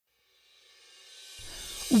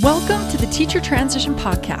Welcome to the Teacher Transition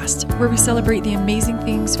Podcast, where we celebrate the amazing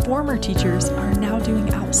things former teachers are now doing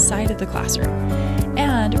outside of the classroom,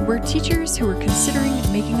 and where teachers who are considering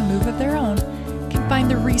making a move of their own can find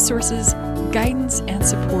the resources, guidance, and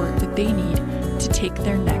support that they need to take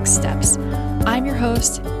their next steps. I'm your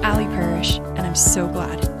host, Allie Parrish, and I'm so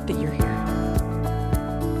glad that you're here.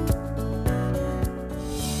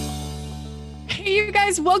 Hey, you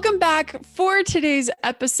guys, welcome back for today's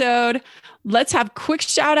episode. Let's have quick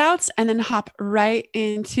shout outs and then hop right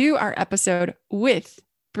into our episode with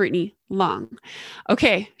Brittany Long.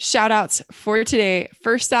 Okay, shout outs for today.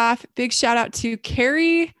 First off, big shout out to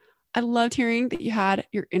Carrie. I loved hearing that you had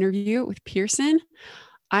your interview with Pearson.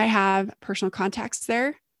 I have personal contacts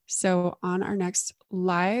there. So on our next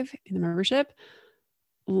live in the membership,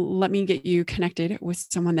 let me get you connected with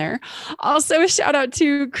someone there. Also, a shout out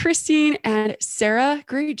to Christine and Sarah.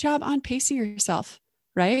 Great job on pacing yourself.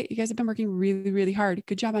 Right? You guys have been working really, really hard.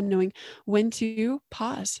 Good job on knowing when to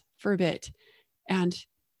pause for a bit and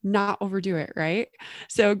not overdo it, right?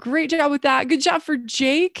 So great job with that. Good job for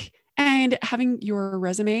Jake and having your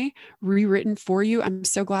resume rewritten for you. I'm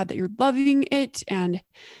so glad that you're loving it and,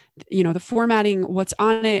 you know, the formatting, what's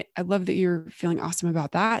on it. I love that you're feeling awesome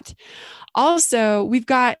about that. Also, we've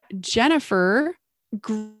got Jennifer.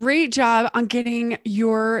 Great job on getting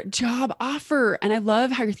your job offer. And I love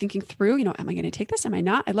how you're thinking through, am I going to take this? Am I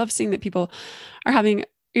not? I love seeing that people are having,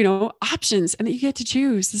 options and that you get to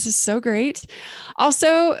choose. This is so great.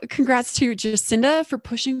 Also, congrats to Jacinda for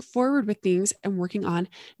pushing forward with things and working on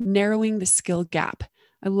narrowing the skill gap.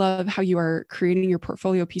 I love how you are creating your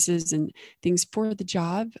portfolio pieces and things for the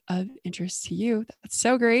job of interest to you. That's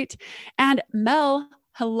so great. And Mel,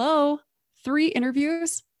 hello, 3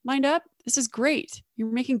 interviews lined up. This is great.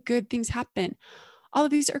 You're making good things happen. All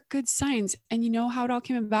of these are good signs. And you know how it all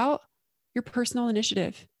came about? Your personal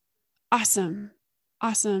initiative. Awesome.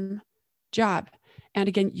 Awesome job. And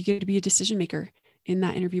again, you get to be a decision maker in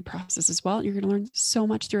that interview process as well. You're going to learn so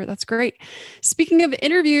much through it. That's great. Speaking of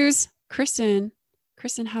interviews, Kristen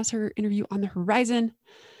has her interview on the horizon.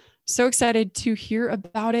 So excited to hear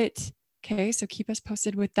about it. Okay. So keep us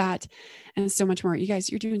posted with that and so much more. You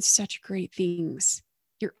guys, you're doing such great things.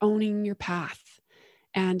 You're owning your path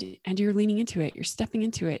and you're leaning into it. You're stepping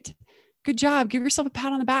into it. Good job. Give yourself a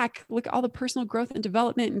pat on the back. Look at all the personal growth and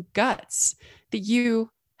development and guts that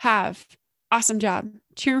you have. Awesome job.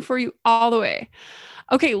 Cheering for you all the way.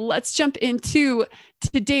 Okay, let's jump into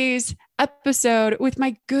today's episode with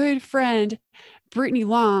my good friend, Brittany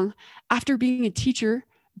Long. After being a teacher,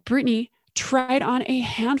 Brittany tried on a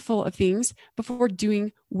handful of things before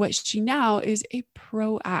doing what she now is a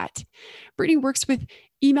pro at. Brittany works with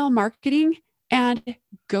email marketing and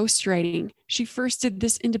ghostwriting. She first did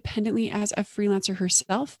this independently as a freelancer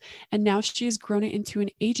herself, and now she has grown it into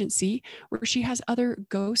an agency where she has other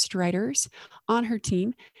ghostwriters on her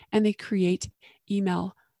team, and they create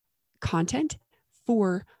email content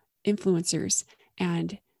for influencers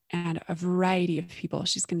and a variety of people.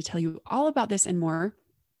 She's going to tell you all about this and more.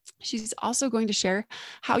 She's also going to share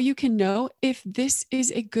how you can know if this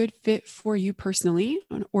is a good fit for you personally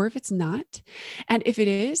or if it's not. And if it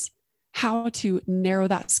is, how to narrow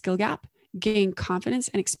that skill gap, gain confidence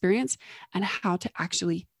and experience, and how to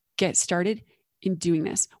actually get started in doing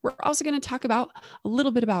this. We're also going to talk about a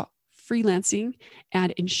little bit about freelancing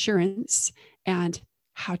and insurance and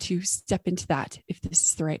how to step into that if this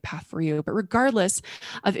is the right path for you. But regardless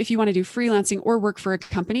of if you want to do freelancing or work for a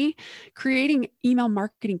company, creating email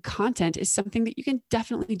marketing content is something that you can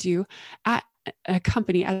definitely do at a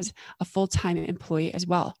company as a full-time employee as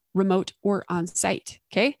well, remote or on site.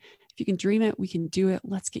 Okay. If you can dream it, we can do it.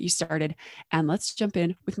 Let's get you started. And let's jump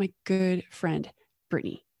in with my good friend,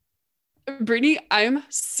 Brittany. Brittany, I'm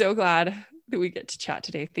so glad that we get to chat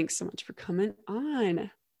today. Thanks so much for coming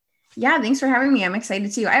on. Yeah, thanks for having me. I'm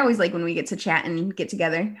excited too. I always like when we get to chat and get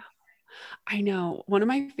together. I know. One of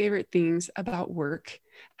my favorite things about work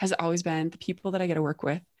has always been the people that I get to work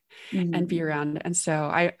with and be around. And so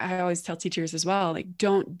I always tell teachers as well, like,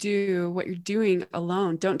 don't do what you're doing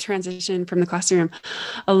alone. Don't transition from the classroom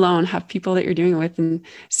alone. Have people that you're doing it with. And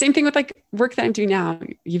same thing with like work that I'm doing now.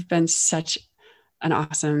 You've been such an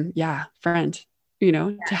awesome, friend,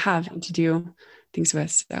 to have and to do things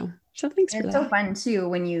with. So thanks for that. It's so fun too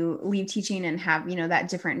when you leave teaching and have, that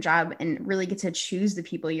different job and really get to choose the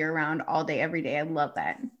people you're around all day, every day. I love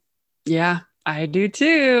that. Yeah, I do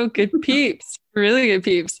too. Good peeps, really good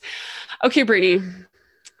peeps. Okay, Brittany,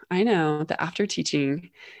 I know that after teaching,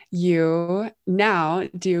 you now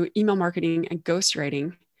do email marketing and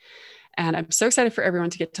ghostwriting. And I'm so excited for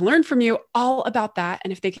everyone to get to learn from you all about that.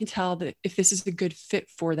 And if they can tell that if this is a good fit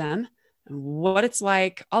for them, what it's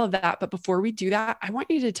like, all of that. But before we do that, I want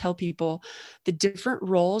you to tell people the different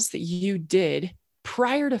roles that you did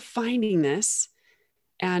prior to finding this,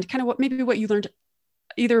 and kind of what you learned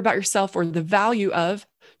either about yourself or the value of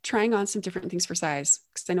trying on some different things for size.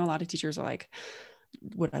 Because I know a lot of teachers are like,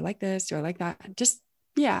 would I like this? Do I like that? Just,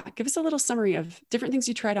 yeah, give us a little summary of different things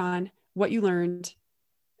you tried on, what you learned,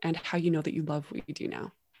 and how you know that you love what you do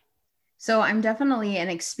now. So I'm definitely an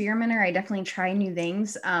experimenter. I definitely try new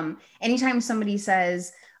things. Anytime somebody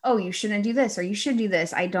says, "Oh, you shouldn't do this," or "You should do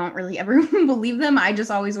this," I don't really ever believe them. I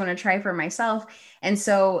just always want to try for myself. And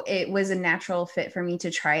so it was a natural fit for me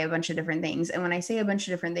to try a bunch of different things. And when I say a bunch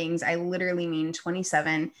of different things, I literally mean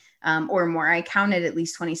 27 or more. I counted at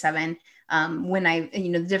least 27 when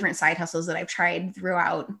the different side hustles that I've tried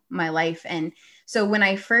throughout my life. And so when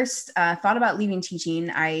I first thought about leaving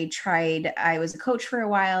teaching, I was a coach for a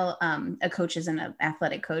while. A coach is an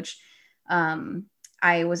athletic coach.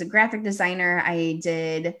 I was a graphic designer.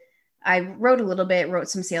 I wrote a little bit, wrote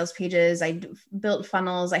some sales pages. I built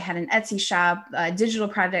funnels. I had an Etsy shop, a digital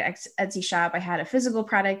product Etsy shop. I had a physical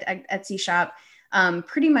product Etsy shop.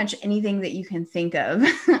 Pretty much anything that you can think of,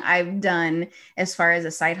 I've done as far as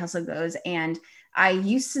a side hustle goes. And I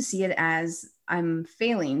used to see it as I'm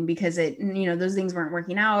failing because those things weren't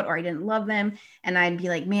working out or I didn't love them. And I'd be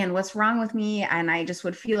like, man, what's wrong with me? And I just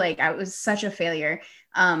would feel like I was such a failure.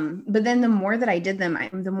 But then the more that I did them,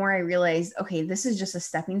 the more I realized, okay, this is just a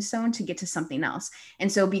stepping stone to get to something else. And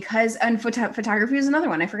so photography was another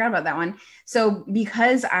one. I forgot about that one. So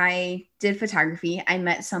because I did photography, I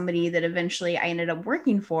met somebody that eventually I ended up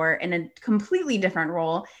working for in a completely different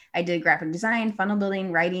role. I did graphic design, funnel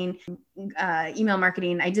building, writing, email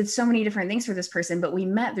marketing. I did so many different things for this person, but we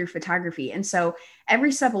met through photography. And so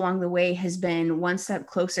every step along the way has been one step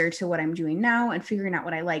closer to what I'm doing now and figuring out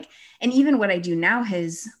what I like. And even what I do now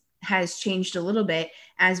has changed a little bit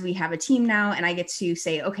as we have a team now. And I get to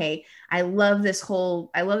say, okay, I love this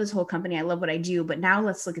whole company. I love what I do, but now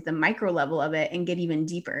let's look at the micro level of it and get even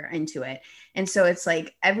deeper into it. And so it's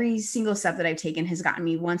like every single step that I've taken has gotten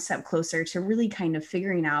me one step closer to really kind of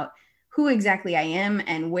figuring out who exactly I am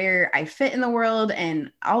and where I fit in the world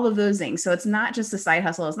and all of those things. So it's not just a side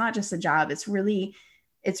hustle. It's not just a job. It's really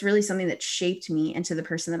something that shaped me into the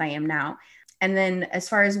person that I am now. And then as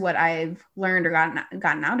far as what I've learned or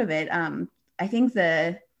gotten out of it, I think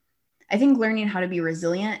learning how to be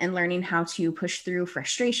resilient and learning how to push through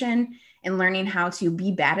frustration and learning how to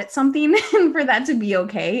be bad at something and for that to be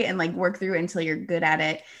okay and like work through until you're good at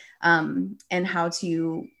it. And how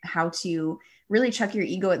to really chuck your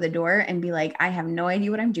ego at the door and be like, I have no idea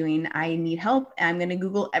what I'm doing. I need help. I'm going to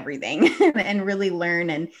Google everything and really learn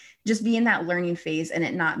and just be in that learning phase and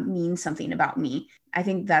it not mean something about me. I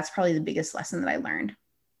think that's probably the biggest lesson that I learned.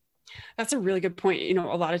 That's a really good point. A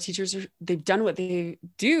lot of teachers they've done what they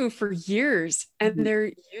do for years and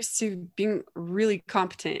they're used to being really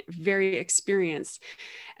competent, very experienced.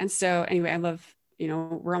 And so anyway, I love,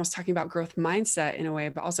 we're almost talking about growth mindset in a way,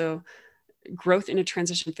 but also growth in a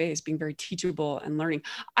transition phase, being very teachable and learning.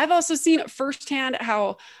 I've also seen firsthand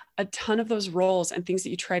how a ton of those roles and things that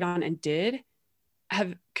you tried on and did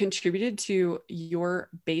have contributed to your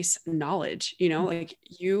base knowledge, like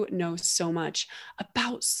you know so much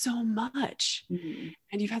about so much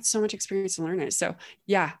and you've had so much experience to learn it. So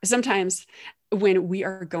yeah, sometimes when we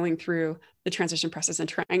are going through the transition process and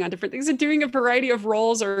trying on different things and doing a variety of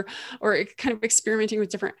roles or kind of experimenting with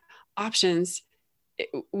different options,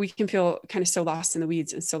 we can feel kind of so lost in the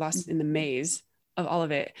weeds and so lost in the maze of all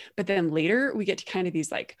of it. But then later we get to kind of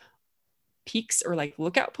these like peaks or like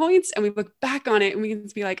lookout points and we look back on it and we can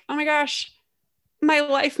be like, oh my gosh, my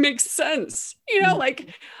life makes sense.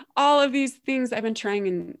 Like all of these things I've been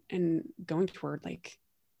trying and going toward, like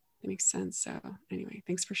it makes sense. So anyway,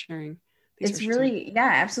 thanks for sharing. It's really,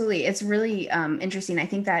 yeah, absolutely. It's really interesting. I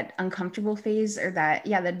think that uncomfortable phase or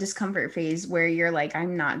the discomfort phase where you're like,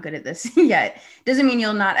 I'm not good at this yet. Doesn't mean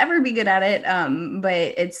you'll not ever be good at it.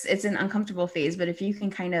 But it's an uncomfortable phase. But if you can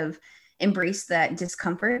kind of embrace that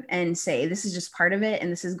discomfort and say, this is just part of it.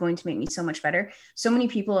 And this is going to make me so much better. So many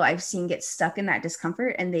people I've seen get stuck in that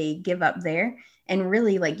discomfort and they give up there. And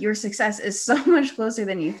really like your success is so much closer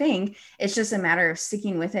than you think. It's just a matter of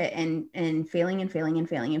sticking with it and failing and failing and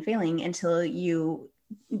failing and failing until you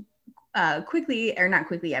quickly, or not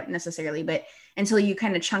quickly necessarily, but until you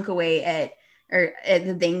kind of chunk away at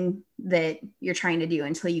the thing that you're trying to do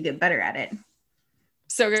until you get better at it.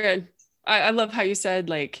 So good. I love how you said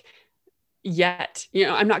like, yet,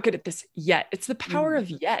 I'm not good at this yet. It's the power of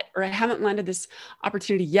yet, or I haven't landed this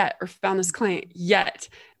opportunity yet, or found this client yet.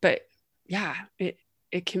 But yeah,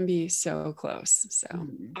 it can be so close. So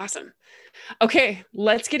awesome. Okay,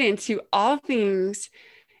 let's get into all things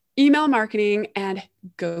email marketing and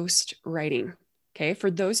ghost writing. Okay.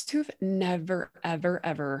 For those who've never, ever,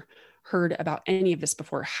 ever heard about any of this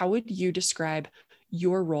before, how would you describe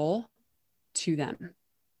your role to them?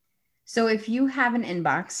 So if you have an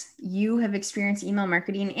inbox, you have experienced email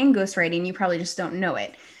marketing and ghostwriting, you probably just don't know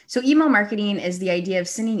it. So email marketing is the idea of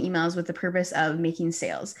sending emails with the purpose of making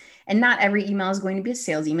sales. And not every email is going to be a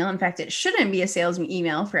sales email. In fact, it shouldn't be a sales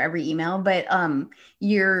email for every email, but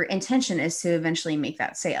your intention is to eventually make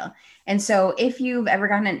that sale. And so if you've ever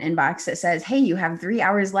gotten an inbox that says, hey, you have 3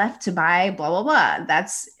 hours left to buy blah, blah, blah,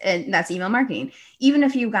 that's email marketing. Even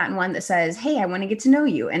if you've gotten one that says, hey, I want to get to know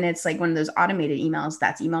you, and it's like one of those automated emails,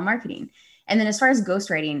 that's email marketing. And then as far as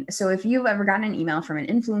ghostwriting, so if you've ever gotten an email from an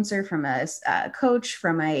influencer, from a coach,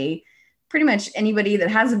 from a pretty much anybody that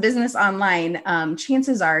has a business online,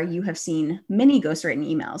 chances are you have seen many ghostwritten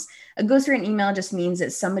emails. A ghostwritten email just means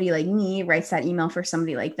that somebody like me writes that email for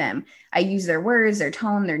somebody like them. I use their words, their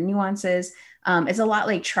tone, their nuances. It's a lot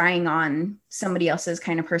like trying on somebody else's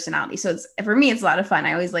kind of personality. So for me, it's a lot of fun.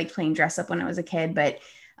 I always liked playing dress up when I was a kid, but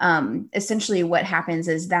essentially what happens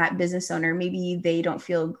is that business owner, maybe they don't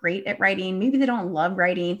feel great at writing. Maybe they don't love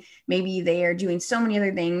writing. Maybe they are doing so many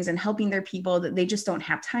other things and helping their people that they just don't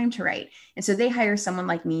have time to write. And so they hire someone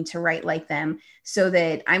like me to write like them so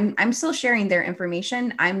that I'm still sharing their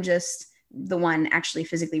information. I'm just the one actually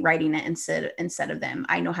physically writing it instead of them.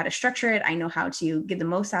 I know how to structure it. I know how to get the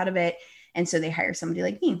most out of it. And so they hire somebody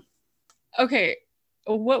like me. Okay.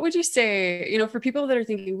 What would you say, for people that are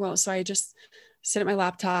thinking, well, so I just sit at my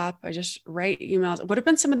laptop, I just write emails. What have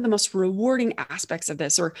been some of the most rewarding aspects of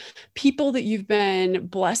this, or people that you've been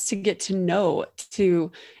blessed to get to know,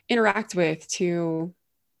 to interact with, to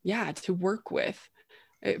work with?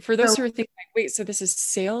 For those So who are thinking, like, wait, so this is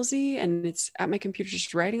salesy and it's at my computer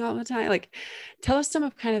just writing all the time. Like, tell us some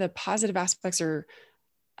of kind of the positive aspects or,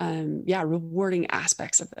 rewarding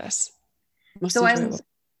aspects of this. Most So I, enjoyable.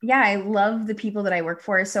 yeah, I love the people that I work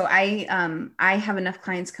for. So I have enough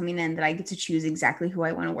clients coming in that I get to choose exactly who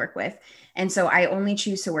I want to work with. And so I only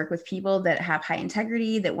choose to work with people that have high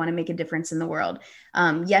integrity, that want to make a difference in the world.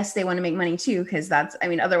 Yes, they want to make money too, because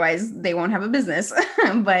otherwise they won't have a business.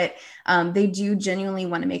 But they do genuinely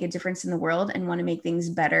want to make a difference in the world and want to make things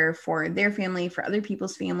better for their family, for other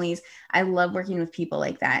people's families. I love working with people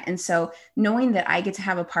like that. And so knowing that I get to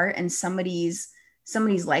have a part in somebody's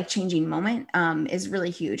life-changing moment is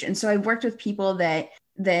really huge. And so I've worked with people that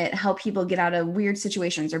help people get out of weird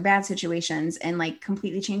situations or bad situations and like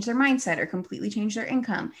completely change their mindset or completely change their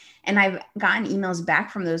income. And I've gotten emails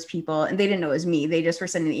back from those people, and they didn't know it was me. They just were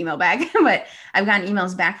sending the email back. But I've gotten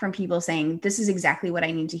emails back from people saying, this is exactly what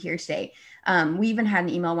I need to hear today. We even had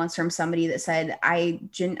an email once from somebody that said, I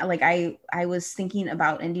was thinking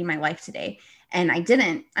about ending my life today. And I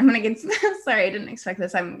didn't. I'm going to get, sorry, I didn't expect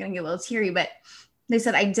this. I'm going to get a little teary, but they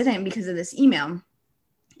said I didn't because of this email.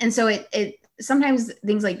 And so it sometimes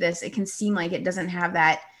things like this, it can seem like it doesn't have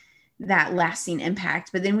that lasting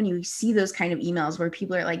impact. But then when you see those kind of emails where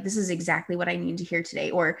people are like, this is exactly what I need to hear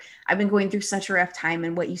today, or I've been going through such a rough time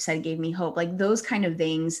and what you said gave me hope, like those kind of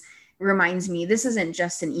things reminds me this isn't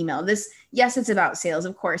just an email. Yes, it's about sales,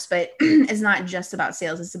 of course, but it's not just about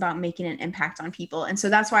sales. It's about making an impact on people. And so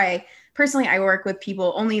that's why personally I work with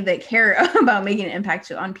people only that care about making an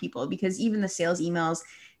impact on people, because even the sales emails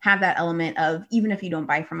have that element of, even if you don't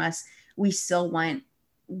buy from us, we still want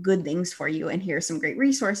good things for you, and here's some great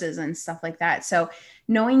resources and stuff like that. So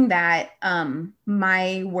knowing that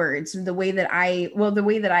my words, the way that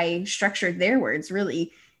I structured their words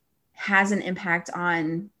really has an impact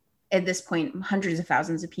on, at this point, hundreds of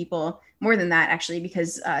thousands of people, more than that actually,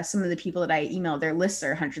 because some of the people that I email, their lists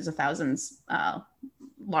are hundreds of thousands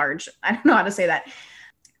large. I don't know how to say that,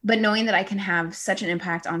 but knowing that I can have such an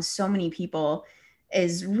impact on so many people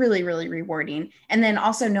is really, really rewarding. And then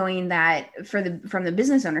also knowing that from the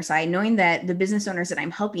business owner side, knowing that the business owners that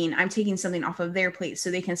I'm helping, I'm taking something off of their plate so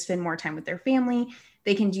they can spend more time with their family.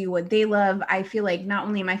 They can do what they love. I feel like not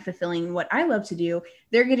only am I fulfilling what I love to do,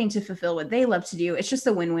 they're getting to fulfill what they love to do. It's just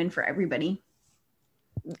a win-win for everybody.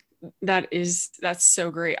 That's so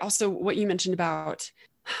great. Also, what you mentioned about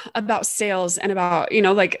sales and about,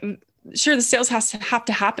 like, sure, the sales have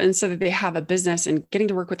to happen so that they have a business, and getting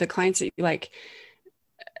to work with the clients that you like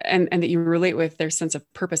and that you relate with, their sense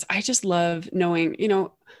of purpose. I just love knowing,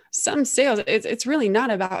 some sales, it's really not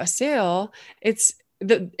about a sale. It's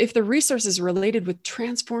if the resource is related with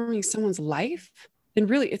transforming someone's life, then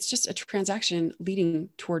really it's just a transaction leading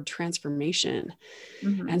toward transformation.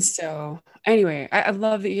 And Mm-hmm. so anyway, I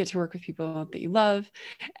love that you get to work with people that you love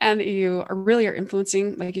and that you are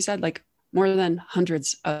influencing, like you said, like more than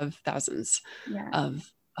hundreds of thousands Yeah.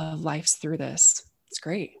 of lives through this. It's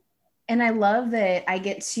great. And I love that I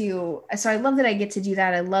get to, so I love that I get to do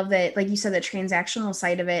that. I love that, like you said, the transactional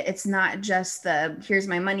side of it, it's not just the, here's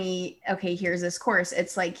my money. Okay, here's this course.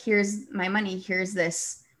 It's like, here's my money. Here's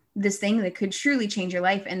this thing that could truly change your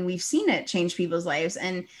life. And we've seen it change people's lives.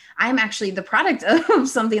 And I'm actually the product of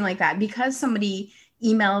something like that, because somebody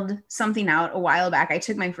emailed something out a while back. I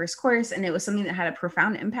took my first course and it was something that had a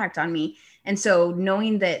profound impact on me. And so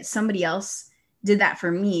knowing that somebody else did that for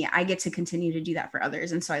me, I get to continue to do that for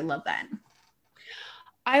others. And so I love that.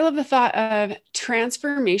 I love the thought of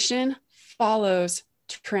transformation follows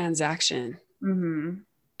transaction. Mm-hmm.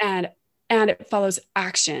 And it follows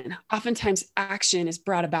action. Oftentimes action is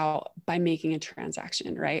brought about by making a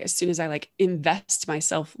transaction, right? As soon as I like invest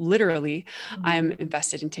myself, literally, Mm-hmm. I'm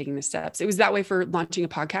invested in taking the steps. It was that way for launching a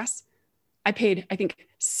podcast. I paid, I think,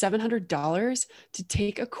 $700 to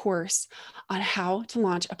take a course on how to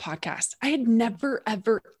launch a podcast. I had never,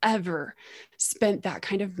 ever, ever spent that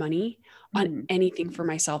kind of money on Mm-hmm. anything for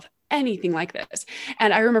myself, anything like this.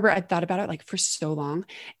 And I remember I thought about it like for so long.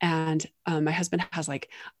 And my husband has like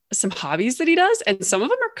some hobbies that he does, and some of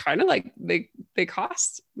them are kind of like they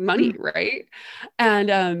cost money, right?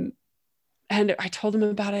 And I told him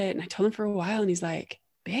about it, and I told him for a while, and he's like,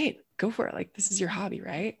 "Babe, go for it. Like, this is your hobby,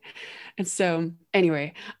 right?" And so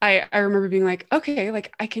anyway, I remember being like, okay,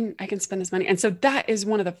 like I can spend this money. And so that is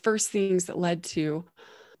one of the first things that led to,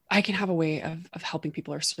 I can have a way of helping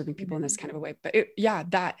people or serving people in this kind of a way. But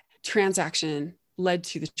that transaction led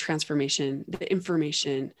to the transformation, the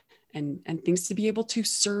information, and things to be able to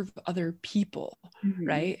serve other people, Mm-hmm.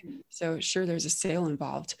 right? So sure, there's a sale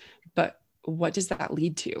involved, but what does that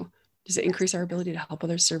lead to? Does it increase our ability to help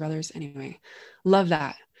others, serve others? Anyway, love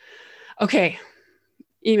that. Okay.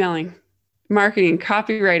 Emailing, marketing,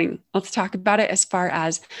 copywriting. Let's talk about it as far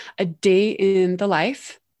as a day in the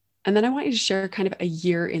life. And then I want you to share kind of a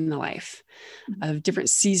year in the life of different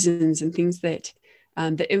seasons and things that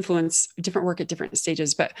that influence different work at different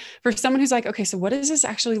stages. But for someone who's like, okay, so what does this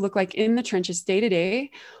actually look like in the trenches day to day?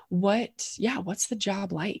 What's the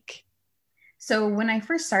job like? So when I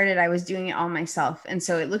first started, I was doing it all myself. And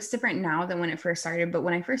so it looks different now than when it first started. But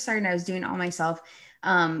when I first started, I was doing it all myself.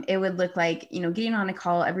 It would look like, getting on a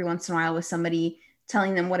call every once in a while with somebody,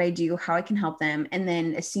 telling them what I do, how I can help them. And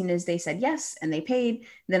then as soon as they said yes and they paid,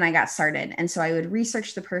 then I got started. And so I would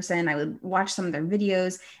research the person, I would watch some of their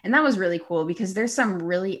videos. And that was really cool because there's some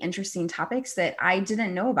really interesting topics that I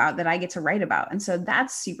didn't know about that I get to write about. And so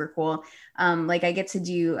that's super cool. Like I get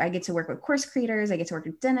to work with course creators, I get to work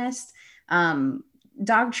with dentists,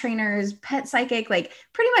 dog trainers, pet psychic, like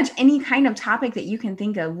pretty much any kind of topic that you can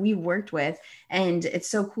think of, we worked with. And it's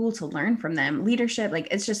so cool to learn from them. Leadership, like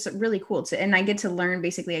it's just really cool and I get to learn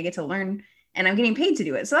and I'm getting paid to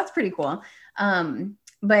do it. So that's pretty cool.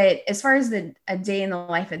 But as far as a day in the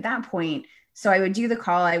life at that point, so I would do the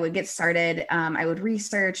call, I would get started, I would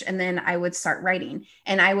research, and then I would start writing.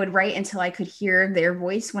 And I would write until I could hear their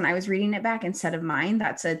voice when I was reading it back instead of mine.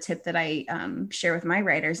 That's a tip that I share with my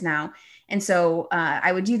writers now. And so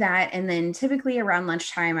I would do that. And then typically around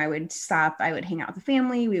lunchtime, I would stop, I would hang out with the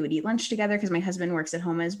family. We would eat lunch together because my husband works at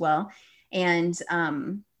home as well. And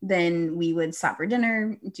then we would stop for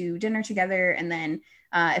dinner, do dinner together. And then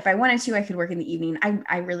if I wanted to, I could work in the evening.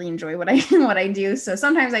 I really enjoy what I do. So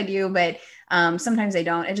sometimes I do, but sometimes I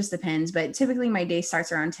don't. It just depends. But typically my day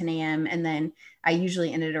starts around 10 a.m. and then I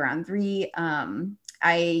usually end it around 3.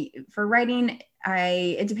 For writing,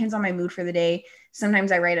 it depends on my mood for the day.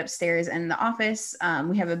 Sometimes I write upstairs in the office.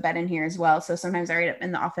 We have a bed in here as well. So sometimes I write up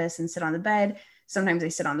in the office and sit on the bed. Sometimes I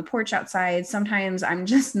sit on the porch outside. Sometimes I'm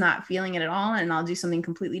just not feeling it at all, and I'll do something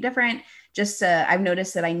completely different. I've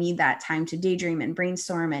noticed that I need that time to daydream and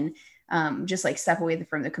brainstorm and just like step away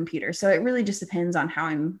from the computer. So it really just depends on how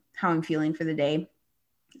I'm feeling for the day.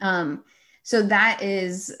 So that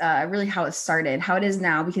is really how it started, how it is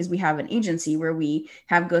now, because we have an agency where we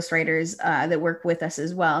have ghostwriters that work with us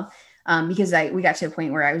as well. Because we got to a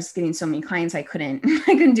point where I was getting so many clients, I couldn't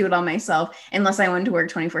do it all myself unless I wanted to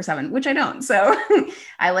work 24/7, which I don't. So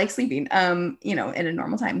I like sleeping, at a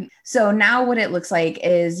normal time. So now what it looks like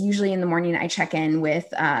is usually in the morning, I check in with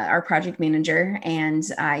our project manager and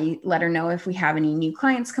I let her know if we have any new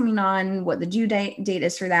clients coming on, what the due date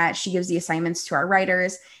is for that. She gives the assignments to our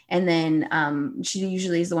writers. And then she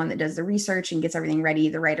usually is the one that does the research and gets everything ready.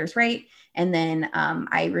 The writers write. And then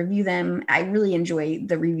I review them. I really enjoy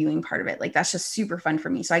the reviewing part of it. Like that's just super fun for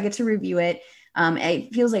me. So I get to review it.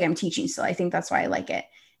 It feels like I'm teaching still. I think that's why I like it.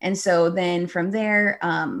 And so then from there,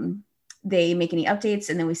 they make any updates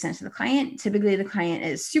and then we send it to the client. Typically the client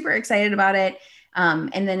is super excited about it.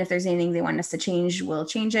 And then if there's anything they want us to change, we'll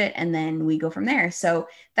change it. And then we go from there. So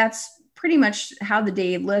that's pretty much how the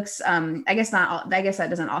day looks. I guess not all, I guess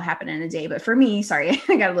that doesn't all happen in a day, but for me, sorry,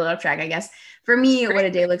 I got a little off track, I guess. For me, what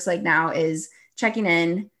a day looks like now is checking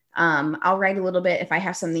in. I'll write a little bit if I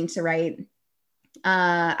have something to write.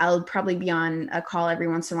 I'll probably be on a call every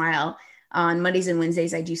once in a while. On Mondays and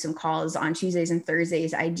Wednesdays, I do some calls. On Tuesdays and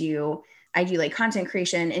Thursdays, I do like content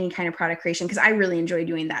creation, any kind of product creation, because I really enjoy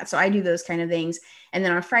doing that. So I do those kind of things. And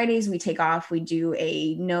then on Fridays, we take off. We do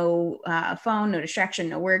a no phone, no distraction,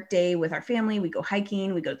 no work day with our family. We go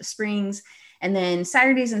hiking, we go to the springs. And then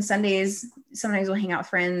Saturdays and Sundays, sometimes we'll hang out with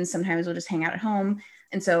friends. Sometimes we'll just hang out at home.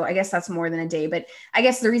 And so I guess that's more than a day. But I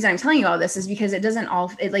guess the reason I'm telling you all this is because it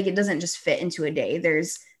doesn't just fit into a day.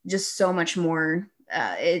 There's just so much more.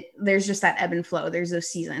 There's just that ebb and flow. There's those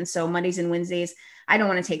seasons. So Mondays and Wednesdays, I don't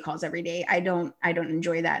want to take calls every day. I don't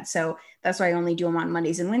enjoy that. So that's why I only do them on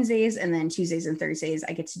Mondays and Wednesdays. And then Tuesdays and Thursdays,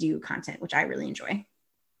 I get to do content, which I really enjoy.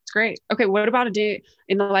 It's great. Okay. What about a day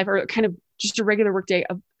in the life, or kind of just a regular work day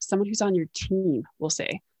of someone who's on your team, we'll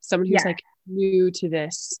say, someone who's like new to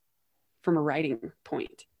this from a writing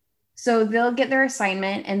point? So they'll get their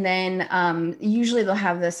assignment, and then usually they'll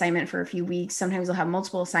have the assignment for a few weeks. Sometimes they'll have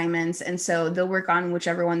multiple assignments. And so they'll work on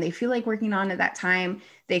whichever one they feel like working on at that time.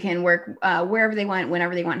 They can work wherever they want,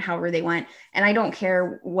 whenever they want, however they want. And I don't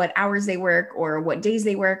care what hours they work or what days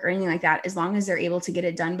they work or anything like that, as long as they're able to get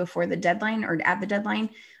it done before the deadline or at the deadline.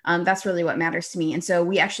 That's really what matters to me. And so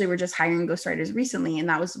we actually were just hiring ghostwriters recently. And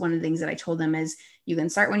that was one of the things that I told them is you can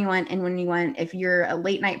start when you want and when you want. If you're a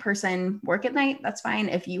late night person, work at night, that's fine.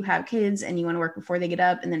 If you have kids and you want to work before they get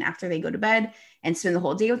up and then after they go to bed and spend the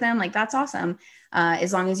whole day with them, like that's awesome.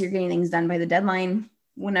 As long as you're getting things done by the deadline,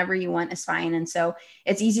 whenever you want is fine. And so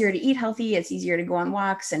it's easier to eat healthy. It's easier to go on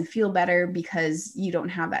walks and feel better because you don't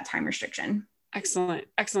have that time restriction. Excellent.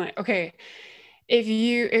 Excellent. Okay.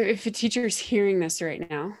 If a teacher is hearing this right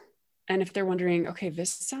now, and if they're wondering, okay,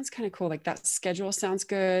 this sounds kind of cool, like that schedule sounds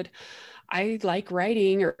good, I like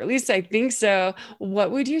writing, or at least I think so,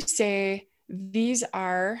 what would you say these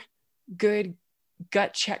are good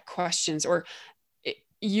gut check questions, or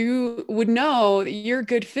you would know that you're a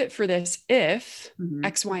good fit for this if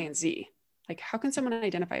X, Y, and Z? Like, how can someone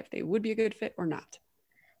identify if they would be a good fit or not?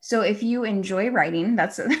 So if you enjoy writing,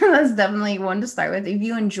 that's definitely one to start with. If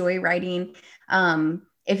you enjoy writing,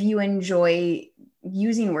 if you enjoy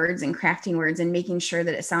using words and crafting words and making sure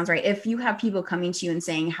that it sounds right. If you have people coming to you and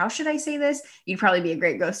saying, how should I say this? You'd probably be a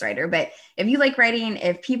great ghostwriter. But if you like writing,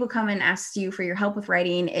 if people come and ask you for your help with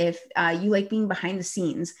writing, if you like being behind the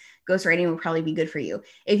scenes, ghostwriting will probably be good for you.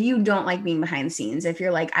 If you don't like being behind the scenes, if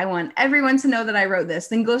you're like, I want everyone to know that I wrote this,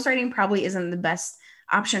 then ghostwriting probably isn't the best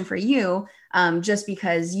option for you, just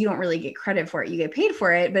because you don't really get credit for it. You get paid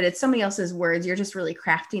for it, but it's somebody else's words. You're just really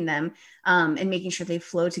crafting them and making sure they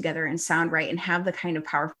flow together and sound right and have the kind of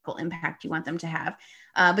powerful impact you want them to have.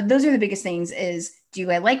 But those are the biggest things is,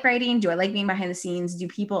 do I like writing? Do I like being behind the scenes? Do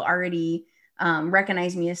people already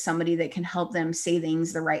recognize me as somebody that can help them say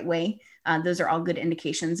things the right way? Those are all good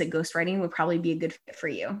indications that ghostwriting would probably be a good fit for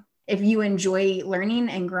you. If you enjoy learning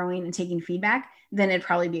and growing and taking feedback, then it'd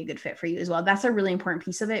probably be a good fit for you as well. That's a really important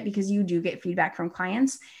piece of it because you do get feedback from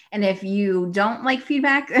clients. And if you don't like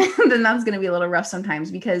feedback, then that's going to be a little rough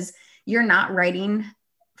sometimes because you're not writing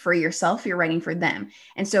for yourself, you're writing for them.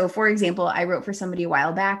 And so, for example, I wrote for somebody a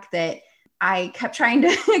while back that I kept trying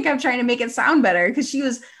to make it sound better because she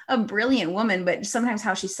was a brilliant woman, but sometimes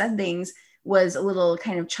how she said things was a little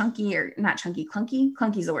kind of chunky, or not chunky, clunky.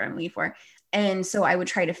 Clunky is the word I'm looking for. And so I would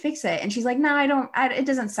try to fix it. And she's like, no, it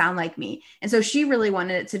doesn't sound like me. And so she really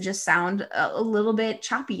wanted it to just sound a little bit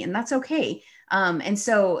choppy, and that's okay. And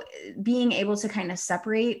so being able to kind of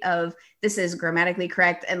separate of this is grammatically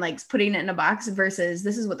correct and like putting it in a box versus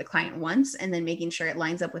this is what the client wants, and then making sure it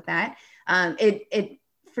lines up with that. It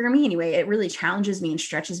for me anyway, it really challenges me and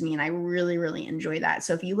stretches me. And I really, really enjoy that.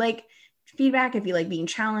 So if you like feedback, if you like being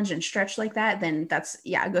challenged and stretched like that, then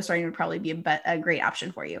ghostwriting would probably be a great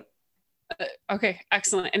option for you. Okay,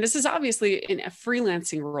 excellent. And this is obviously in a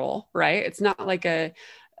freelancing role, right? It's not like an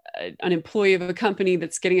employee of a company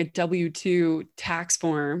that's getting a W-2 tax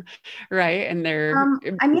form, right? And they're,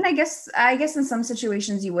 I mean, I guess in some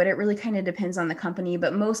situations you would. It really kind of depends on the company,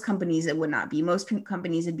 but most companies it would not be. Most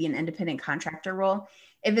companies would be an independent contractor role.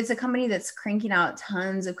 If it's a company that's cranking out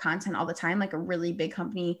tons of content all the time, like a really big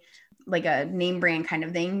company, like a name brand kind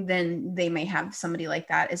of thing, then they may have somebody like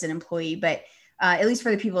that as an employee. But at least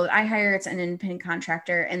for the people that I hire, it's an independent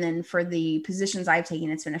contractor. And then for the positions I've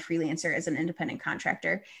taken, it's been a freelancer as an independent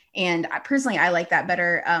contractor. And personally, I like that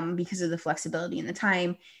better because of the flexibility and the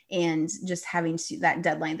time and just having that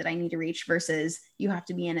deadline that I need to reach versus you have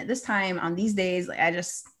to be in at this time on these days. Like I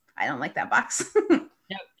don't like that box.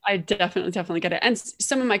 Yep. I definitely get it. And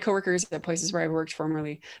some of my coworkers at places where I worked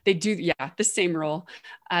formerly, they do, yeah, the same role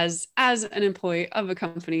as an employee of a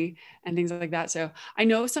company and things like that. So I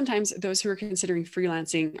know sometimes those who are considering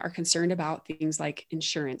freelancing are concerned about things like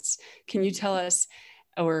insurance. Can you tell us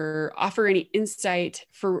or offer any insight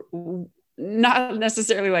for not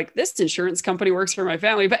necessarily like this insurance company works for my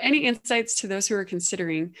family, but any insights to those who are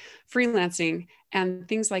considering freelancing and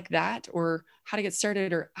things like that, or how to get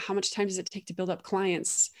started, or how much time does it take to build up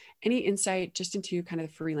clients? Any insight just into kind of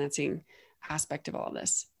the freelancing aspect of all of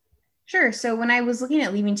this? Sure. So when I was looking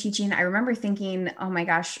at leaving teaching, I remember thinking, oh my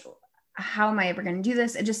gosh, how am I ever going to do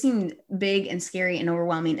this? It just seemed big and scary and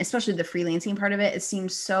overwhelming, especially the freelancing part of it. It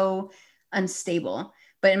seemed so unstable.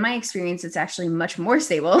 But in my experience, it's actually much more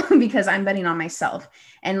stable because I'm betting on myself.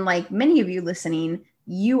 And like many of you listening,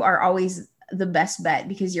 you are always the best bet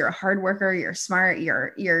because you're a hard worker, you're smart,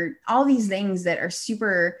 you're all these things that are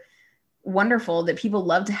super wonderful that people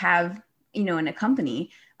love to have, in a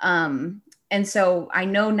company. And so I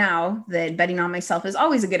know now that betting on myself is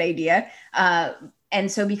always a good idea.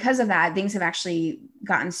 And so because of that, things have actually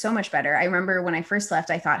gotten so much better. I remember when I first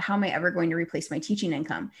left, I thought, how am I ever going to replace my teaching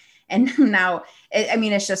income? And now,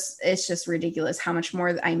 it's just ridiculous how much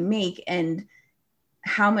more I make and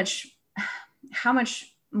how much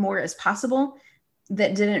more is possible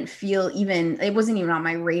that didn't feel it wasn't even on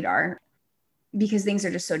my radar because things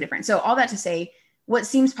are just so different. So all that to say, what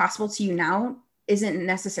seems possible to you now isn't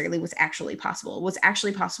necessarily what's actually possible. What's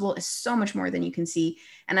actually possible is so much more than you can see.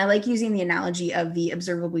 And I like using the analogy of the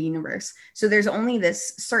observable universe. So there's only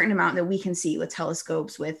this certain amount that we can see with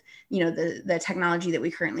telescopes, with, the technology that we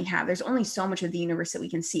currently have. There's only so much of the universe that we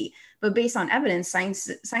can see. But based on evidence,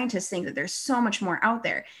 scientists think that there's so much more out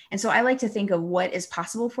there. And so I like to think of what is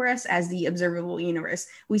possible for us as the observable universe.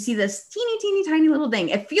 We see this teeny, tiny little thing.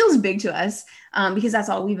 It feels big to us because that's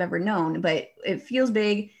all we've ever known, but it feels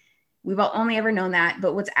big. We've only ever known that,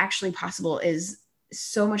 but what's actually possible is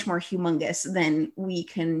so much more humongous than we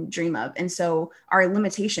can dream of. And so our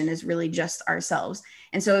limitation is really just ourselves.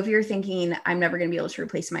 And so if you're thinking, I'm never going to be able to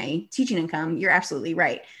replace my teaching income, you're absolutely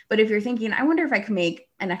right. But if you're thinking, I wonder if I could make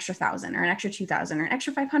an extra 1,000 or an extra 2,000 or an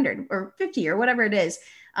extra 500 or 50 or whatever it is,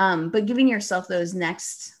 but giving yourself those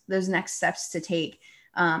next steps to take,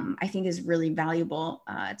 I think is really valuable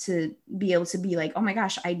to be able to be like, oh my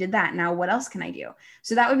gosh, I did that. Now what else can I do?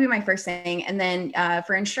 So that would be my first thing. And then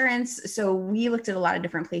for insurance, so we looked at a lot of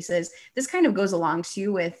different places. This kind of goes along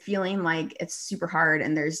too with feeling like it's super hard.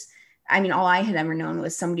 And all I had ever known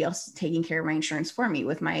was somebody else taking care of my insurance for me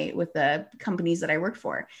with the companies that I worked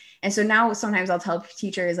for. And so now sometimes I'll tell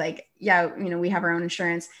teachers like, yeah, we have our own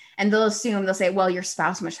insurance, and they'll say, well, your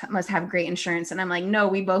spouse must have great insurance. And I'm like, no,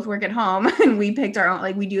 we both work at home and we picked our own,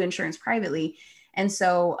 like we do insurance privately. And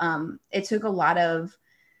so it took a lot of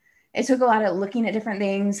looking at different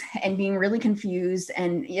things and being really confused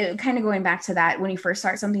and kind of going back to that. When you first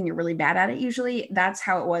start something, you're really bad at it. Usually that's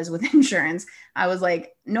how it was with insurance. I was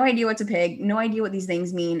like, no idea what to pick, no idea what these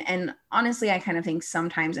things mean. And honestly, I kind of think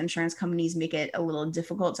sometimes insurance companies make it a little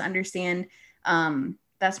difficult to understand.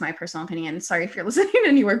 That's my personal opinion. Sorry if you're listening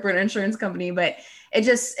and you work for an insurance company, but it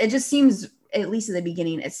just seems, at least at the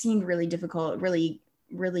beginning, it seemed really difficult, really,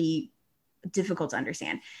 really difficult to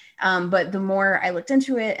understand. But the more I looked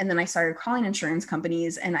into it, and then I started calling insurance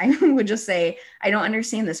companies, and I would just say, I don't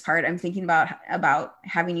understand this part. I'm thinking about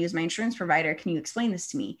having you as my insurance provider. Can you explain this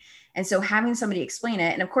to me? And so having somebody explain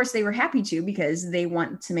it, and of course they were happy to because they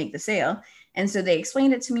want to make the sale. And so they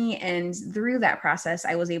explained it to me. And through that process,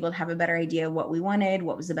 I was able to have a better idea of what we wanted,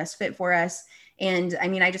 what was the best fit for us. And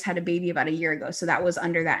I just had a baby about a year ago. So that was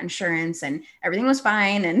under that insurance and everything was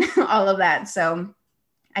fine and all of that. So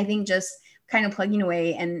I think just kind of plugging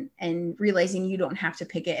away and realizing you don't have to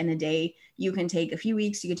pick it in a day. You can take a few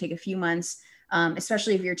weeks, you can take a few months,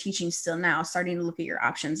 especially if you're teaching still now. Starting to look at your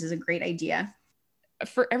options is a great idea.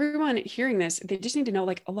 For everyone hearing this, they just need to know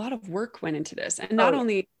like a lot of work went into this, and not Oh, yeah.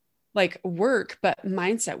 only like work, but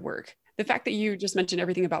mindset work. The fact that you just mentioned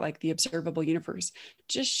everything about like the observable universe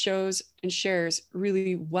just shows and shares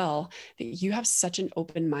really well that you have such an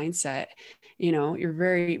open mindset. You're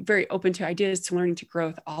very, very open to ideas, to learning, to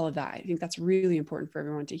growth, all of that. I think that's really important for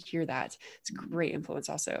everyone to hear that. It's a great influence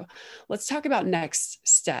also. Let's talk about next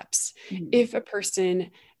steps. Mhm. If a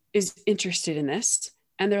person is interested in this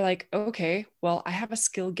and they're like, okay, well, I have a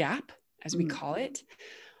skill gap, as we Mhm. call it,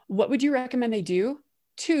 what would you recommend they do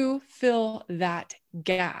to fill that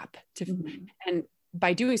gap, Mhm. and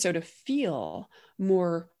by doing so to feel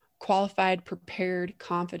more qualified, prepared,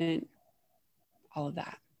 confident, all of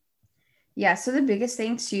that? Yeah. So the biggest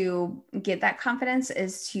thing to get that confidence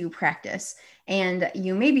is to practice. And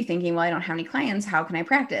you may be thinking, well, I don't have any clients. How can I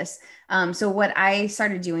practice? So what I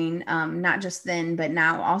started doing, not just then, but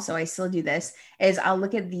now also I still do this, is I'll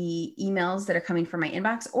look at the emails that are coming from my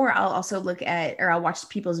inbox, or I'll also look at, or I'll watch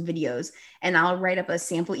people's videos and I'll write up a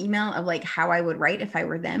sample email of like how I would write if I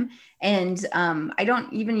were them. And I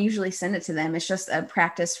don't even usually send it to them. It's just a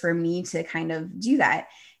practice for me to kind of do that.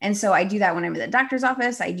 And so I do that when I'm at the doctor's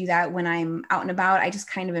office. I do that when I'm out and about. I just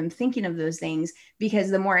kind of am thinking of those things because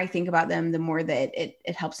the more I think about them, the more that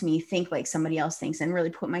it helps me think like somebody else thinks and really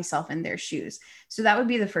put myself in their shoes. So that would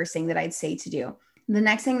be the first thing that I'd say to do. The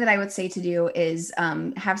next thing that I would say to do is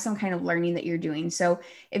have some kind of learning that you're doing. So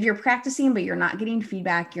if you're practicing, but you're not getting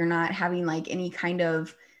feedback, you're not having like any kind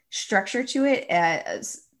of structure to it,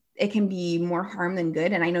 it can be more harm than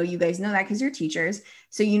good. And I know you guys know that because you're teachers.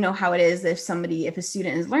 So you know how it is if a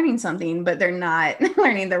student is learning something, but they're not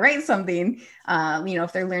learning to write something,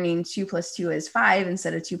 if they're learning 2 + 2 is 5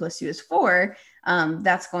 instead of 2 + 2 is 4,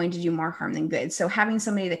 that's going to do more harm than good. So having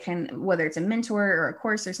somebody that can, whether it's a mentor or a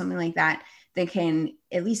course or something like that, that can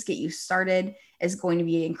at least get you started is going to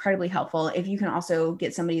be incredibly helpful. If you can also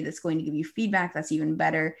get somebody that's going to give you feedback, that's even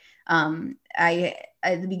better.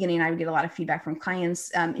 At the beginning, I would get a lot of feedback from clients.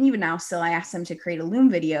 And even now, still, I ask them to create a Loom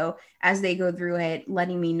video as they go through it,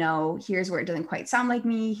 letting me know, here's where it doesn't quite sound like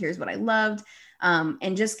me. Here's what I loved.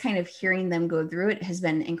 And just kind of hearing them go through it has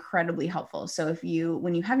been incredibly helpful. So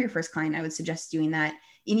when you have your first client, I would suggest doing that,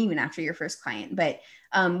 and even after your first client. But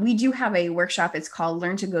we do have a workshop. It's called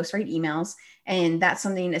Learn to Ghostwrite Emails. And that's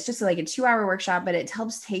something, it's just like a 2-hour workshop, but it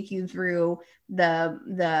helps take you through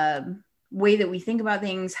the way that we think about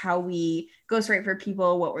things, how we ghostwrite for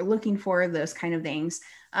people, what we're looking for, those kind of things.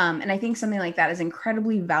 And I think something like that is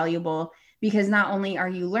incredibly valuable because not only are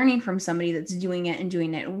you learning from somebody that's doing it and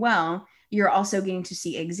doing it well, you're also getting to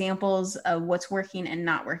see examples of what's working and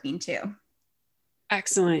not working too.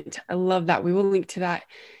 Excellent. I love that. We will link to that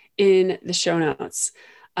in the show notes.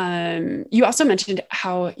 You also mentioned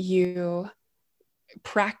how you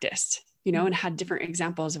practiced, and had different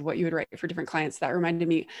examples of what you would write for different clients. That reminded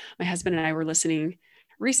me, my husband and I were listening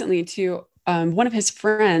recently to one of his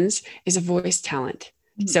friends is a voice talent.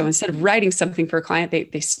 So instead of writing something for a client,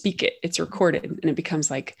 they speak it, it's recorded, and it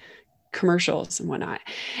becomes like commercials and whatnot.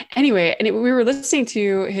 Anyway, and we were listening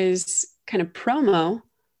to his kind of promo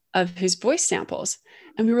of his voice samples.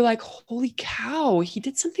 And we were like, holy cow, he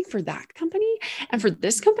did something for that company and for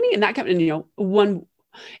this company and that company.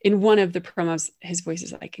 And, one of the promos, his voice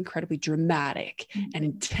is like incredibly dramatic and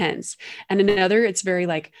intense. And another, it's very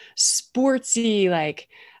like sportsy, like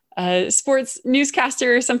a sports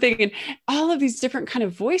newscaster or something. And all of these different kind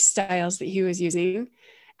of voice styles that he was using.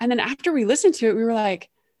 And then after we listened to it, we were like,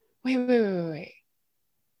 wait.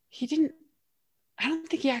 I don't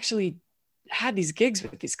think he actually had these gigs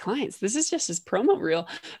with these clients. This is just his promo reel,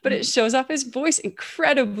 but it shows off his voice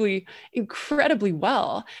incredibly, incredibly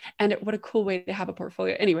well. And what a cool way to have a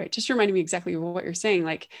portfolio. Anyway, just reminding me exactly what you're saying.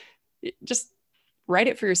 Like, just write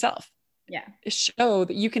it for yourself. Yeah. Show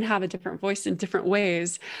that you can have a different voice in different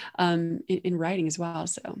ways in writing as well.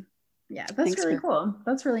 So yeah, that's really cool.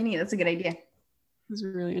 That's really neat. That's a good idea. It was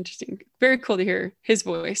really interesting. Very cool to hear his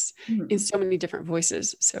voice in so many different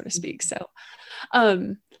voices, so to speak. So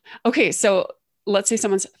okay, so let's say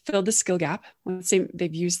someone's filled the skill gap. Let's say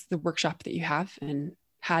they've used the workshop that you have and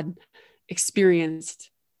had experienced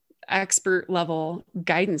expert level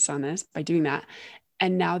guidance on this by doing that.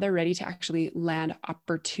 And now they're ready to actually land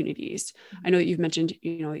opportunities. I know that you've mentioned,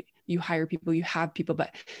 you hire people, you have people,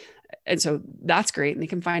 and so that's great. And they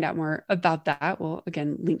can find out more about that. We'll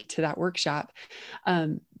again link to that workshop.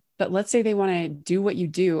 But let's say they want to do what you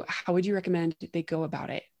do. How would you recommend they go about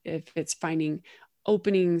it? If it's finding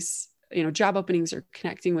openings, job openings or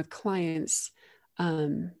connecting with clients.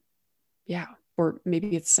 Or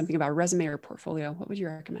maybe it's something about a resume or portfolio. What would you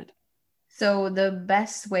recommend? So the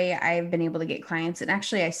best way I've been able to get clients, and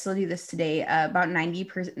actually I still do this today, about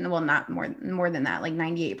 90%, well, not more than that, like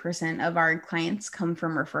 98% of our clients come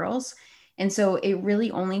from referrals. And so it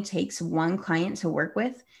really only takes one client to work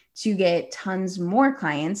with to get tons more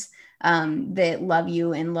clients that love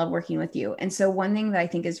you and love working with you. And so one thing that I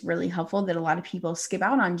think is really helpful that a lot of people skip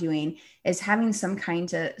out on doing is having some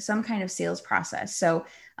kind of sales process. So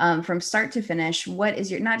from start to finish, what is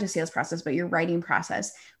your, not just sales process, but your writing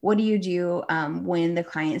process? What do you do when the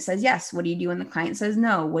client says yes? What do you do when the client says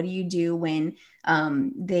no? What do you do when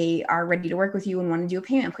they are ready to work with you and want to do a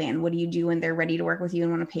payment plan? What do you do when they're ready to work with you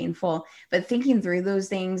and want to pay in full? But thinking through those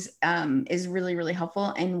things is really, really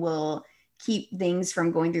helpful and will keep things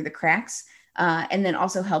from going through the cracks. And then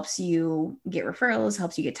also helps you get referrals,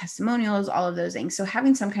 helps you get testimonials, all of those things. So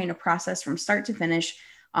having some kind of process from start to finish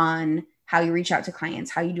on how you reach out to clients,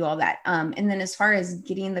 how you do all that. And then as far as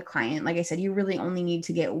getting the client, like I said, you really only need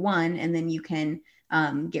to get one, and then you can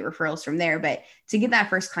get referrals from there. But to get that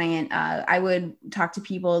first client, I would talk to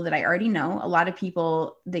people that I already know. A lot of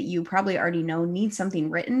people that you probably already know need something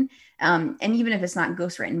written. And even if it's not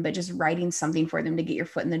ghostwritten, but just writing something for them to get your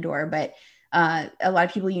foot in the door. But a lot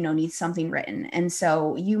of people, need something written. And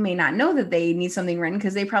so you may not know that they need something written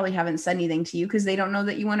because they probably haven't said anything to you because they don't know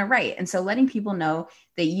that you want to write. And so letting people know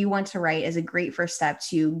that you want to write is a great first step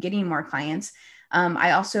to getting more clients.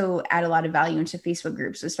 I also add a lot of value into Facebook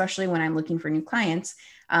groups, especially when I'm looking for new clients.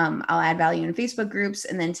 I'll add value in Facebook groups.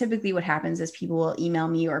 And then typically what happens is people will email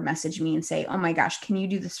me or message me and say, oh my gosh, can you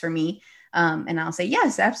do this for me? And I'll say,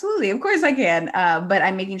 yes, absolutely. Of course I can. But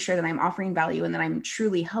I'm making sure that I'm offering value and that I'm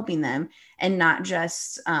truly helping them, and not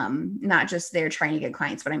just there trying to get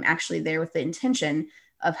clients, but I'm actually there with the intention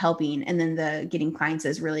of helping. And then the getting clients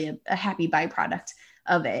is really a happy byproduct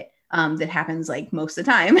of it. That happens like most of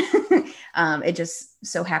the time. It just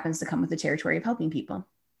so happens to come with the territory of helping people.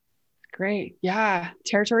 Great. Yeah.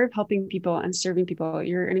 Territory of helping people and serving people.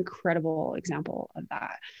 You're an incredible example of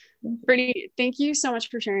that. Brittany, thank you so much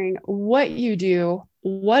for sharing what you do,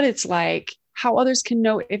 what it's like, how others can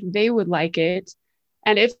know if they would like it,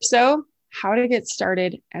 and if so, how to get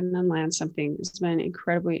started and then land something. It's been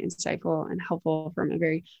incredibly insightful and helpful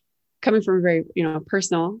coming from a very,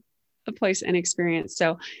 personal place and experience.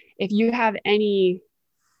 So if you have any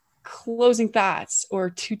closing thoughts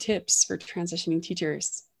or 2 tips for transitioning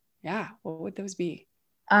teachers, what would those be?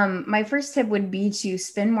 My first tip would be to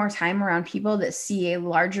spend more time around people that see a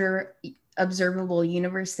larger observable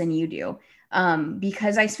universe than you do.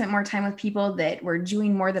 Because I spent more time with people that were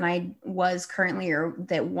doing more than I was currently, or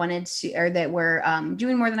that wanted to, or that were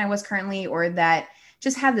doing more than I was currently, or that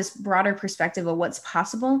just have this broader perspective of what's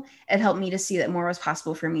possible. It helped me to see that more was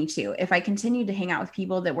possible for me too. If I continued to hang out with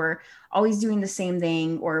people that were always doing the same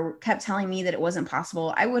thing or kept telling me that it wasn't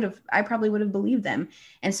possible, I probably would have believed them.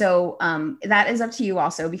 And so that is up to you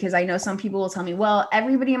also, because I know some people will tell me, well,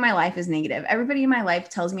 everybody in my life is negative. Everybody in my life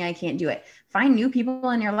tells me I can't do it. Find new people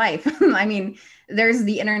in your life. I mean, there's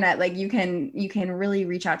the internet, like you can really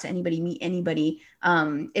reach out to anybody, meet anybody.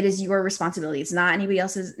 It is your responsibility. It's not nobody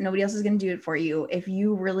else is going to do it for you. If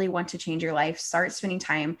you really want to change your life, start spending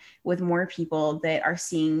time with more people that are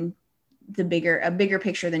seeing a bigger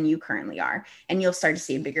picture than you currently are. And you'll start to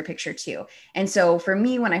see a bigger picture too. And so for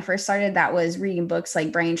me, when I first started, that was reading books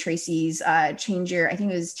like Brian Tracy's Change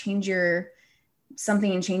Your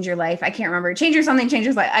something and Change Your Life. I can't remember. Change Your Something, Change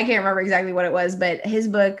Your Life. I can't remember exactly what it was, but his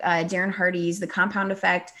book, Darren Hardy's The Compound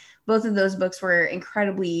Effect, both of those books were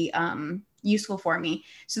incredibly useful for me.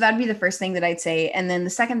 So that'd be the first thing that I'd say. And then the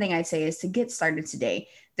second thing I'd say is to get started today.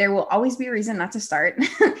 There will always be a reason not to start,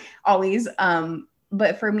 always.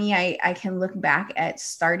 But for me, I can look back at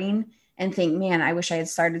starting and think, man, I wish I had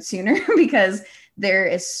started sooner, because there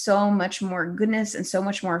is so much more goodness and so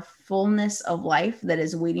much more fullness of life that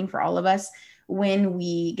is waiting for all of us when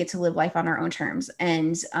we get to live life on our own terms.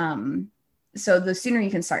 And so the sooner you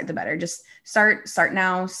can start, the better. Just start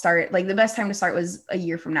now. Like the best time to start was a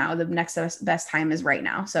year from now. The next best time is right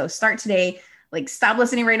now. So start today. Like stop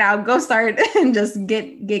listening right now, go start and just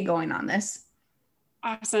get going on this.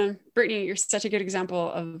 Awesome. Brittany, you're such a good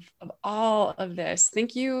example of all of this.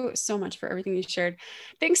 Thank you so much for everything you shared.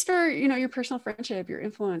 Thanks for, your personal friendship, your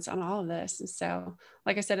influence on all of this. And so,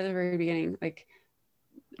 like I said at the very beginning, like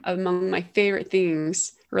among my favorite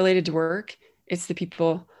things related to work, it's the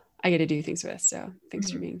people I get to do things with. So thanks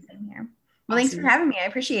for being here. Well, awesome. Thanks for having me. I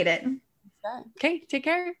appreciate it. Okay. Take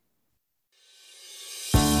care.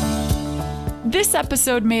 This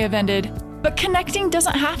episode may have ended, but connecting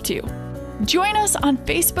doesn't have to. Join us on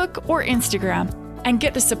Facebook or Instagram and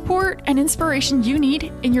get the support and inspiration you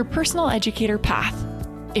need in your personal educator path.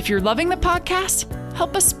 If you're loving the podcast,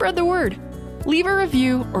 help us spread the word. Leave a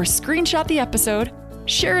review or screenshot the episode,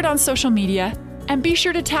 share it on social media, and be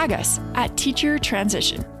sure to tag us at Teacher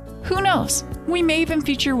Transition. Who knows? We may even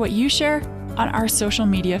feature what you share on our social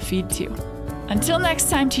media feed too. Until next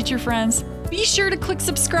time, teacher friends, be sure to click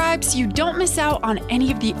subscribe so you don't miss out on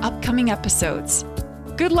any of the upcoming episodes.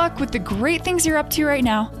 Good luck with the great things you're up to right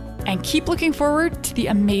now, and keep looking forward to the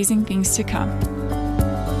amazing things to come.